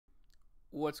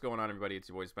What's going on, everybody? It's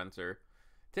your boy Spencer.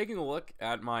 Taking a look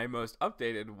at my most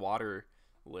updated water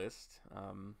list.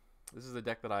 This is a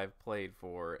deck that I've played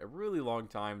for a really long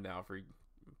time now, for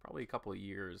probably a couple of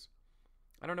years.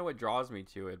 I don't know what draws me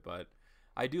to it, but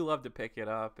I do love to pick it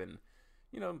up and,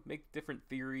 make different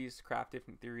theories, craft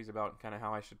different theories about kind of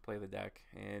how I should play the deck.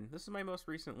 And this is my most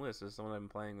recent list. This is someone I've been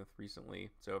playing with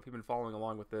recently. So if you've been following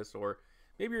along with this, or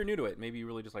maybe you're new to it, maybe you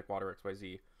really just like Water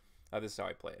XYZ, this is how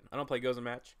I play it. I don't play Goes and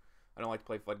Match. I don't like to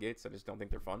play floodgates. I just don't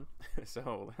think they're fun.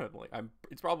 So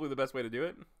it's probably the best way to do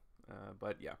it.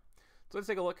 But yeah, so let's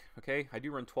take a look. Okay, I do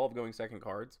run 12 going second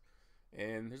cards,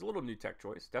 and there's a little new tech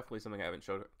choice. Definitely something I haven't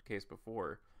showcased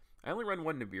before. I only run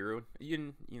one Nibiru.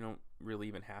 You don't really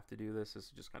even have to do this. This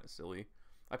is just kind of silly.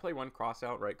 I play one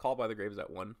Crossout, right? Called by the Graves at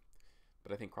 1,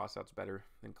 but I think Crossout's better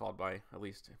than Called by, at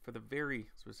least for the very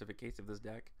specific case of this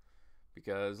deck,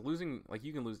 because losing,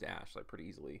 you can lose to Ash pretty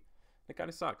easily. It kind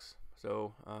of sucks.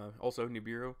 So also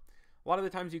Nibiru, a lot of the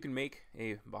times you can make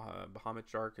a Bahamut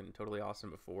Shark and Totally Awesome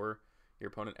before your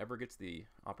opponent ever gets the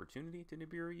opportunity to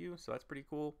Nibiru you, so that's pretty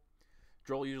cool.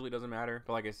 Droll usually doesn't matter,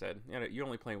 but like I said, you're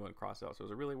only playing one Crossout, so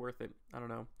is it really worth it? I don't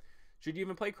know. Should you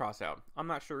even play Crossout? I'm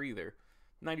not sure either.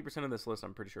 90% of this list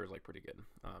I'm pretty sure is pretty good,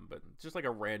 but it's just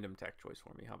a random tech choice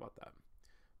for me. How about that?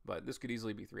 But this could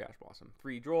easily be 3 Ash Blossom,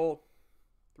 3 Droll,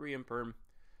 3 Imperm,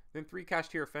 then 3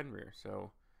 Kashtira Fenrir.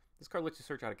 So this card lets you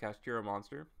search out a Kashtira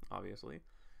monster, obviously.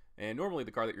 And normally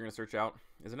the card that you're going to search out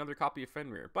is another copy of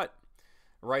Fenrir. But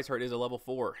Rise Heart is a level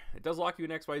 4. It does lock you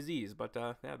in XYZs, but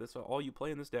yeah, this is all you play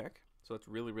in this deck. So it's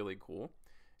really, really cool.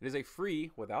 It is a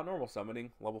free, without normal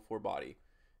summoning, level 4 body.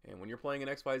 And when you're playing an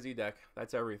XYZ deck,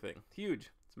 that's everything. It's huge.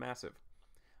 It's massive.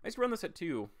 I used to run this at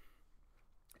 2.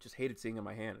 I just hated seeing it in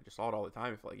my hand. I just saw it all the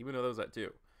time. I feel even though that was at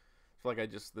 2. I feel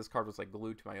this card was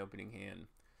glued to my opening hand.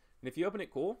 And if you open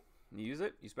it, cool. You use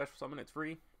it, you special summon, it's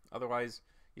free. Otherwise,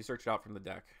 you search it out from the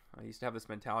deck. I used to have this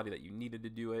mentality that you needed to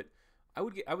do it. I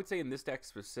would say in this deck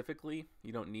specifically,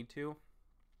 you don't need to.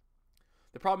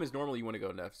 The problem is normally you want to go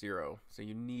into F0, so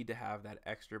you need to have that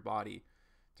extra body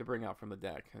to bring out from the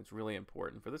deck. And it's really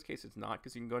important. For this case, it's not,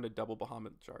 because you can go into double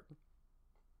Bahamut Shark.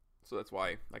 So that's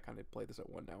why I kind of play this at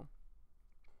 1 now.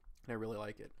 And I really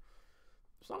like it.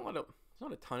 There's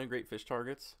not a ton of great fish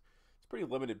targets. It's a pretty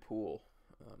limited pool.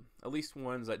 At least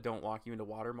ones that don't lock you into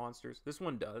water monsters. This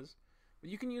one does,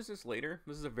 but you can use this later.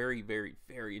 This is a very, very,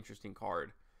 very interesting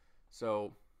card.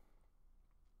 So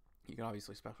you can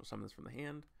obviously special summon this from the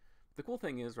hand. The cool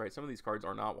thing is, right, some of these cards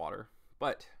are not water,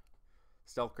 but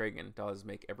Stealth Kraken does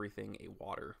make everything a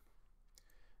water.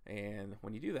 And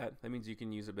when you do that, that means you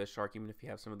can use Abyss Shark even if you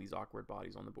have some of these awkward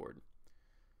bodies on the board.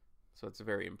 So it's a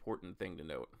very important thing to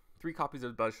note. 3 copies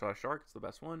of Buzzsaw Shark, it's the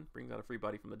best one, brings out a free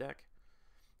body from the deck.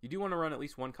 You do want to run at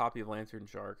least 1 copy of Lantern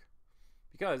Shark,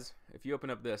 because if you open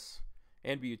up this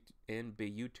and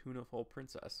Beautiful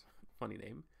Princess, funny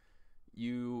name,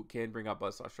 you can bring out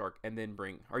Buzzsaw Shark and then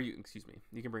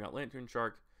you can bring out Lantern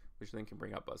Shark, which then can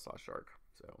bring out Buzzsaw Shark.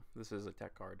 So this is a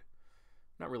tech card.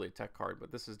 Not really a tech card,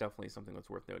 but this is definitely something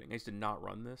that's worth noting. I used to not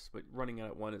run this, but running it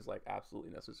at 1 is absolutely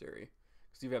necessary,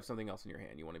 because if you have something else in your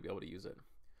hand, you want to be able to use it.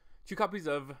 2 copies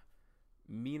of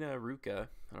Mina Ruka.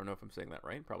 I don't know if I'm saying that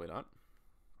right, probably not.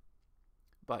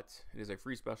 But it is a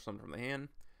free special summon from the hand.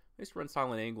 I used to run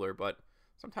Silent Angler, but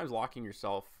sometimes locking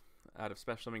yourself out of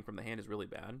special summoning from the hand is really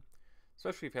bad.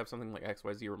 Especially if you have something like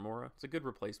XYZ or Remora. It's a good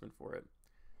replacement for it.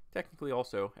 Technically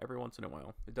also, every once in a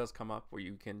while, it does come up where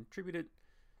you can tribute it.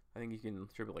 I think you can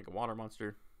tribute a water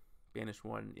monster. Banish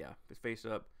 1, yeah, face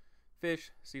up.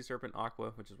 Fish, Sea Serpent,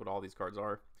 Aqua, which is what all these cards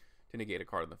are, to negate a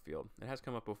card in the field. It has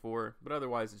come up before, but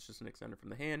otherwise it's just an extender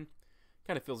from the hand.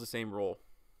 Kind of fills the same role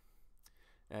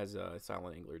as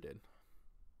Silent Angler did.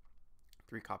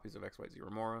 3 copies of XYZ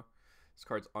Remora. This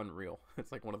card's unreal. It's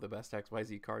one of the best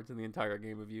XYZ cards in the entire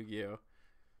game of Yu-Gi-Oh!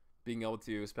 Being able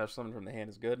to special summon from the hand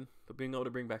is good, but being able to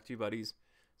bring back 2 buddies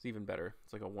is even better.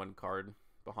 It's a 1 card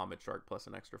Bahamut Shark plus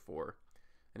an extra 4,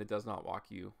 and it does not walk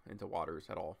you into waters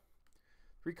at all.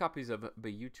 3 copies of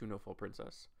Beautiful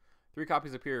Princess. 3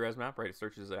 copies of Piri Map, right? It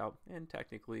searches it out, and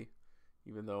technically,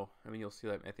 even though, you'll see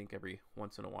that I think every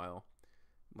once in a while.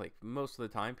 Most of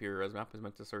the time, Piri Map is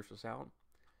meant to search this out.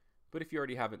 But if you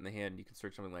already have it in the hand, you can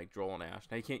search something like Droll and Ash.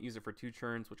 Now, you can't use it for 2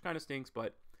 turns, which kind of stinks,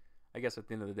 but I guess at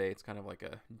the end of the day, it's kind of like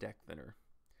a deck thinner.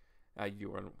 You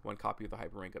run 1 copy of the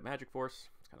Hyper Rank Up Magic Force.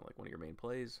 It's kind of like one of your main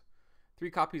plays. 3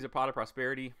 copies of Pot of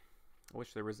Prosperity. I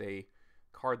wish there was a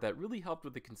card that really helped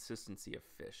with the consistency of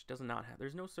fish.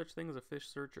 There's no such thing as a fish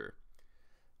searcher.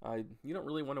 You don't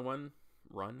really want to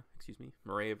run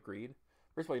Murray of Greed.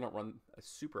 First of all, you don't run a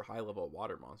super high level of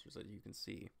water monsters, as you can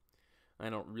see. I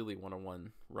don't really want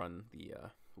to run the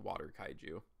water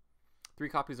kaiju. 3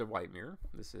 copies of White Mirror.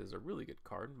 This is a really good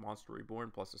card. Monster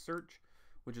Reborn plus a search,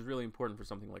 which is really important for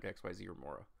something like XYZ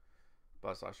Remora.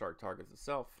 Buzzsaw Shark targets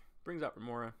itself, brings out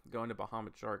Remora, go into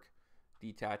Bahamut Shark,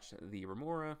 detach the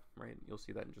Remora, right? You'll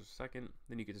see that in just a second.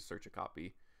 Then you can just search a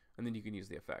copy, and then you can use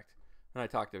the effect. And I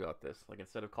talked about this, like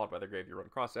instead of Called by the Grave, you run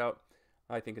Cross Out.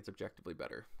 I think it's objectively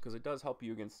better, because it does help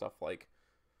you against stuff like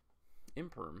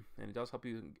Imperm, and it does help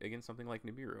you against something like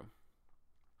Nibiru.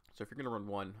 So if you're going to run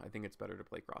 1, I think it's better to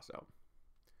play Cross Out.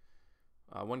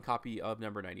 1 copy of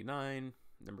number 99,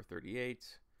 number 38,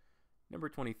 number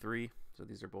 23. So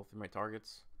these are both of my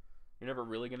targets. You're never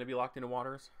really going to be locked into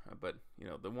waters, but you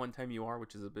know, the one time you are,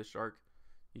 which is Abyss Shark,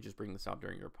 you just bring this out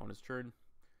during your opponent's turn.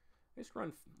 I just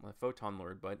run Photon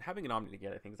Lord, but having an Omni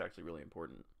Negate I think is actually really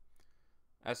important.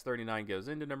 S39 goes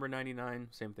into number 99,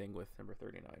 same thing with number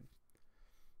 39.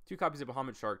 2 copies of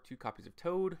Bahamut Shark, 2 copies of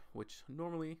Toad, which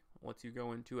normally lets you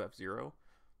go into F0,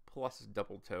 plus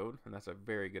double Toad, and that's a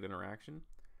very good interaction.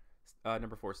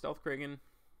 Number 4, Stealth Kragen.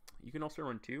 You can also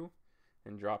run 2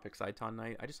 and drop Exciton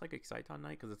Knight. I just like Exciton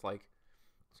Knight because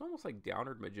it's almost like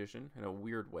Downward Magician in a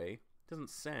weird way. It doesn't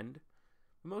send.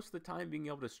 Most of the time, being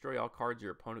able to destroy all cards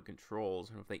your opponent controls,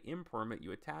 and if they imperm it,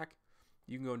 you attack,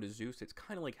 you can go into Zeus. It's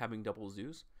kind of like having double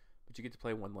Zeus, but you get to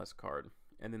play 1 less card.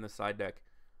 And then the side deck,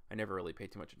 I never really pay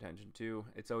too much attention to.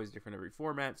 It's always different every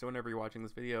format, so whenever you're watching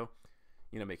this video,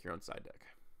 you know, make your own side deck.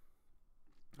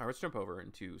 All right, let's jump over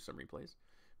into some replays.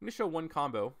 I'm going to show 1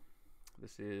 combo.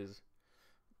 This is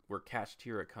where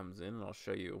Kashtira comes in, and I'll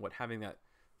show you what having that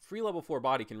free level 4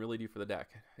 body can really do for the deck.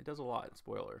 It does a lot,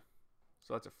 spoiler.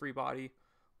 So that's a free body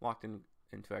locked into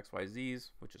XYZs,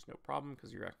 which is no problem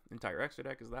because your entire extra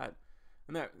deck is that.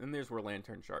 And there's where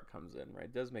Lantern Shark comes in, right?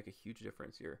 It does make a huge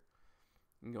difference here.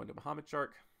 You can go into Bahamut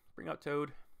Shark, bring out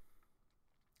Toad,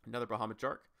 another Bahamut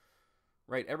Shark,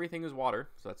 right? Everything is water,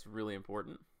 so that's really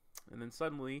important. And then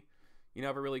suddenly, you now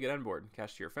have a really good end board.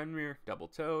 Kashtira Fenrir, double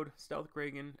Toad, Stealth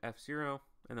Kragen, F0,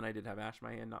 and then I did have Ash in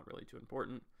my hand, not really too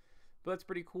important. But that's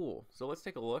pretty cool. So let's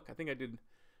take a look. I think I did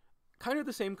kind of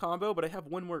the same combo, but I have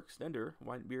 1 more extender.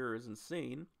 White Mirror is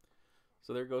insane.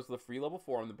 So there goes the free level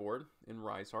 4 on the board in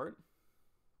Rise Heart.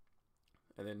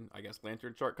 And then I guess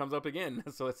Lantern Shark comes up again.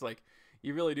 So it's like,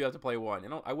 you really do have to play 1.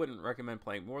 I wouldn't recommend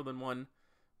playing more than 1,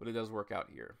 but it does work out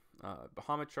here.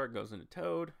 Bahamut Shark goes into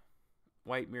Toad.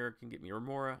 White Mirror can get me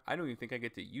Remora. I don't even think I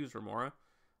get to use Remora.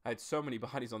 I had so many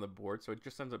bodies on the board, so it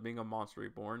just ends up being a Monster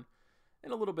Reborn.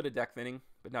 And a little bit of deck thinning,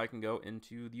 but now I can go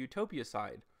into the Utopia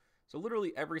side. So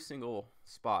literally every single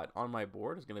spot on my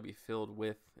board is going to be filled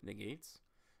with negates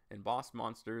and boss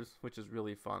monsters, which is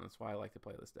really fun. That's why I like to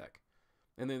play this deck.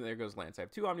 And then there goes Lance. I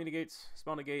have 2 Omni Negates,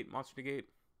 Spell Negate, Monster Negate,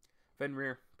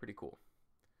 Fenrir. Pretty cool.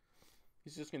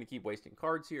 He's just going to keep wasting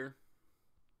cards here.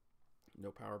 No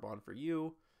Power Bond for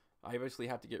you. I obviously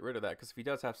have to get rid of that, because if he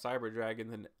does have Cyber Dragon,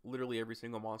 then literally every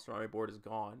single monster on my board is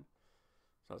gone.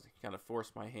 So I was kind of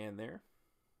forced my hand there.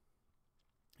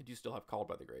 I do still have Called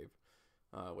by the Grave,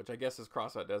 which I guess is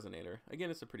Cross-Out Designator. Again,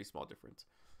 it's a pretty small difference.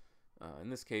 In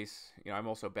this case, you know, I'm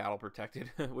also Battle Protected,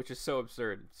 which is so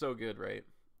absurd. So good, right?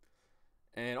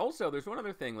 And also, there's one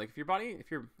other thing. Like, if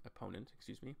your opponent,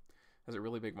 has a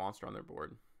really big monster on their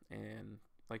board, and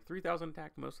like 3,000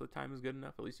 attack most of the time is good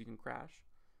enough. At least you can crash.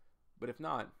 But if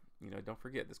not, you know, don't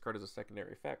forget, this card has a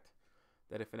secondary effect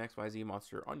that if an XYZ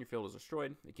monster on your field is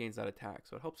destroyed, it gains that attack.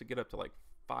 So it helps it get up to like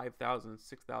 5,000,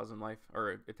 6,000 life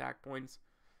or attack points,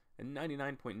 and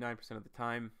 99.9% of the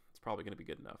time, it's probably going to be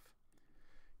good enough.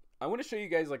 I want to show you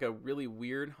guys like a really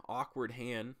weird, awkward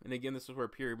hand. And again, this is where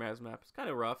Pure Maz map is kind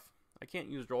of rough. I can't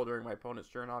use Droll during my opponent's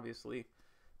turn, obviously.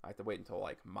 I have to wait until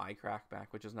like my crackback,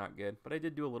 which is not good. But I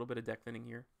did do a little bit of deck thinning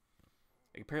here.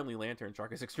 Apparently Lantern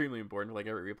Shark is extremely important. Like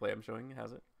every replay I'm showing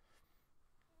has it.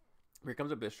 Here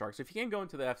comes Abyss Shark. So if you can't go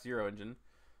into the F0 engine,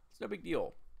 it's no big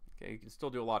deal. Okay, you can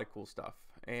still do a lot of cool stuff.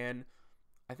 And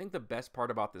I think the best part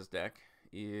about this deck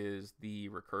is the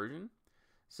recursion.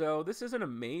 So this isn't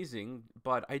amazing,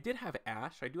 but I did have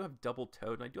Ash, I do have Double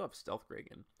Toad, and I do have Stealth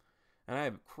Kragen. And I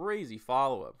have crazy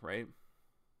follow-up, right?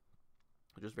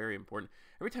 Which is very important.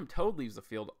 Every time Toad leaves the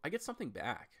field, I get something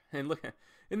back. And look,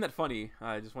 isn't that funny?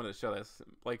 I just wanted to show this.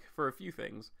 Like, for a few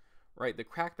things, right? The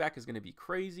crackback is going to be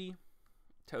crazy.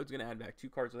 Toad's going to add back 2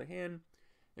 cards to the hand.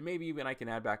 And maybe even I can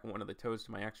add back one of the Toads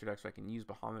to my extra deck so I can use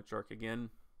Bahamut Shark again.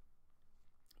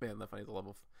 Man, that funny. The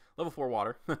level 4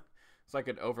 water. So I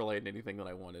could overlay it anything that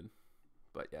I wanted.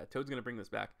 But yeah, Toad's going to bring this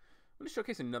back. I'm going to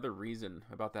showcase another reason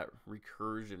about that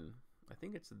recursion. I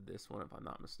think it's this one, if I'm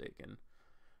not mistaken.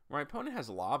 My opponent has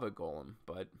Lava Golem,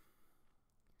 but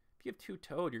if you have 2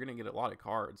 Toad, you're going to get a lot of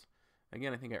cards.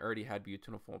 Again, I think I already had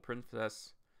Beautiful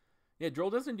Princess. Yeah,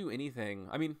 Droll doesn't do anything.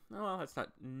 I mean, well, that's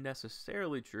not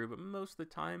necessarily true, but most of the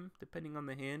time, depending on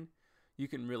the hand, you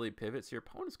can really pivot. So your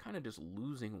opponent's kind of just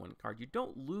losing one card. You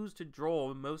don't lose to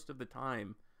Droll most of the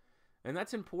time. And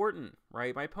that's important,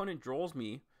 right? My opponent Drolls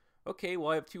me. Okay, well,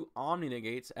 I have 2 Omni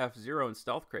Negates, F0 and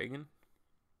Stealth Kraken.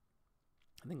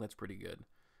 I think that's pretty good.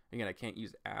 Again, I can't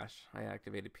use Ash. I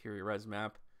activated Piri Res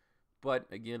map. But,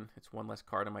 again, it's 1 less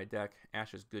card in my deck.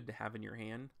 Ash is good to have in your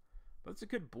hand. But it's a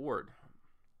good board.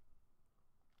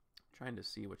 I'm trying to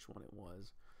see which one it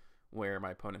was where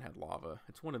my opponent had Lava.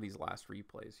 It's one of these last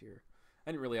replays here.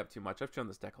 I didn't really have too much. I've shown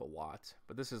this deck a lot.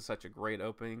 But this is such a great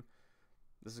opening.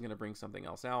 This is going to bring something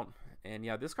else out. And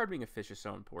yeah, this card being a fish is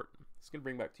so important. It's going to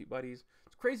bring back 2 buddies.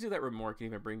 It's crazy that Remore can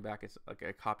even bring back like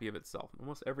a copy of itself.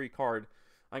 Almost every card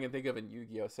I can think of in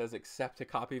Yu-Gi-Oh! Says accept a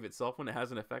copy of itself when it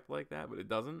has an effect like that, but it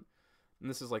doesn't. And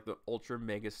this is like the ultra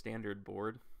mega standard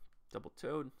board. Double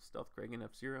Toad, Stealth Kraken,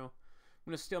 F0. I'm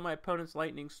going to steal my opponent's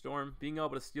Lightning Storm. Being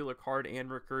able to steal a card and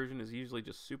recursion is usually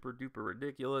just super duper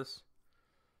ridiculous.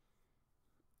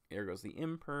 There goes the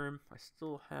Imperm. I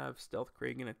still have Stealth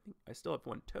Kraken. I think I still have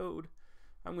 1 Toad.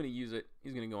 I'm going to use it.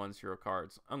 He's going to go on 0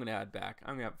 cards. I'm going to add back.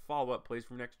 I'm going to have follow-up plays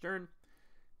from next turn.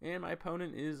 And my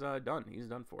opponent is done. He's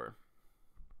done for.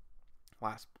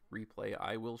 Last replay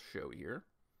I will show here.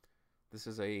 This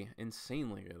is a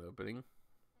insanely good opening.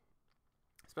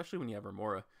 Especially when you have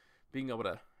Remora. Being able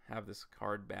to have this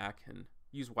card back and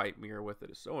use White Mirror with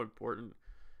it is so important.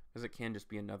 Because it can just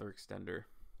be another extender.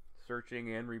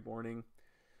 Searching and reborning.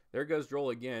 There goes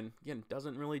Droll again. Again,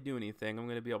 doesn't really do anything. I'm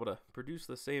going to be able to produce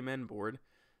the same end board.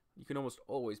 You can almost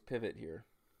always pivot here.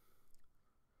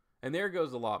 And there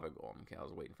goes the Lava Golem. Okay, I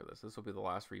was waiting for this. This will be the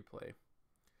last replay.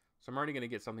 So I'm already going to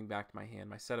get something back to my hand.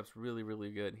 My setup's really, really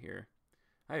good here.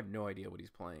 I have no idea what he's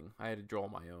playing. I had to draw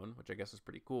my own, which I guess is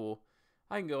pretty cool.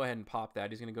 I can go ahead and pop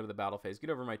that. He's going to go to the battle phase. Get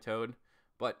over my Toad.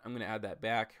 But I'm going to add that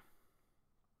back.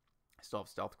 I still have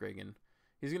Stealth Kraken.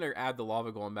 He's going to add the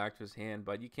Lava Golem back to his hand,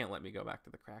 but you can't let me go back to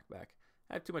the Crackback.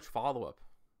 I have too much follow-up.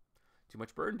 Too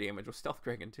much burn damage with Stealth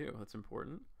Kraken, too. That's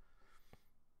important.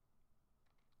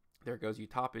 There goes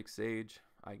Utopic Sage.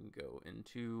 I can go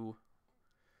into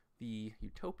the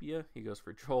Utopia. He goes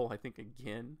for Droll, I think,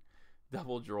 again.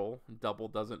 Double Droll. Double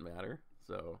doesn't matter.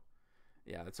 So,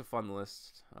 yeah, it's a fun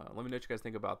list. Let me know what you guys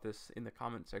think about this in the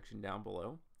comment section down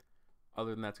below.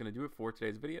 Other than that's going to do it for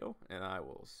today's video, and I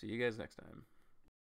will see you guys next time.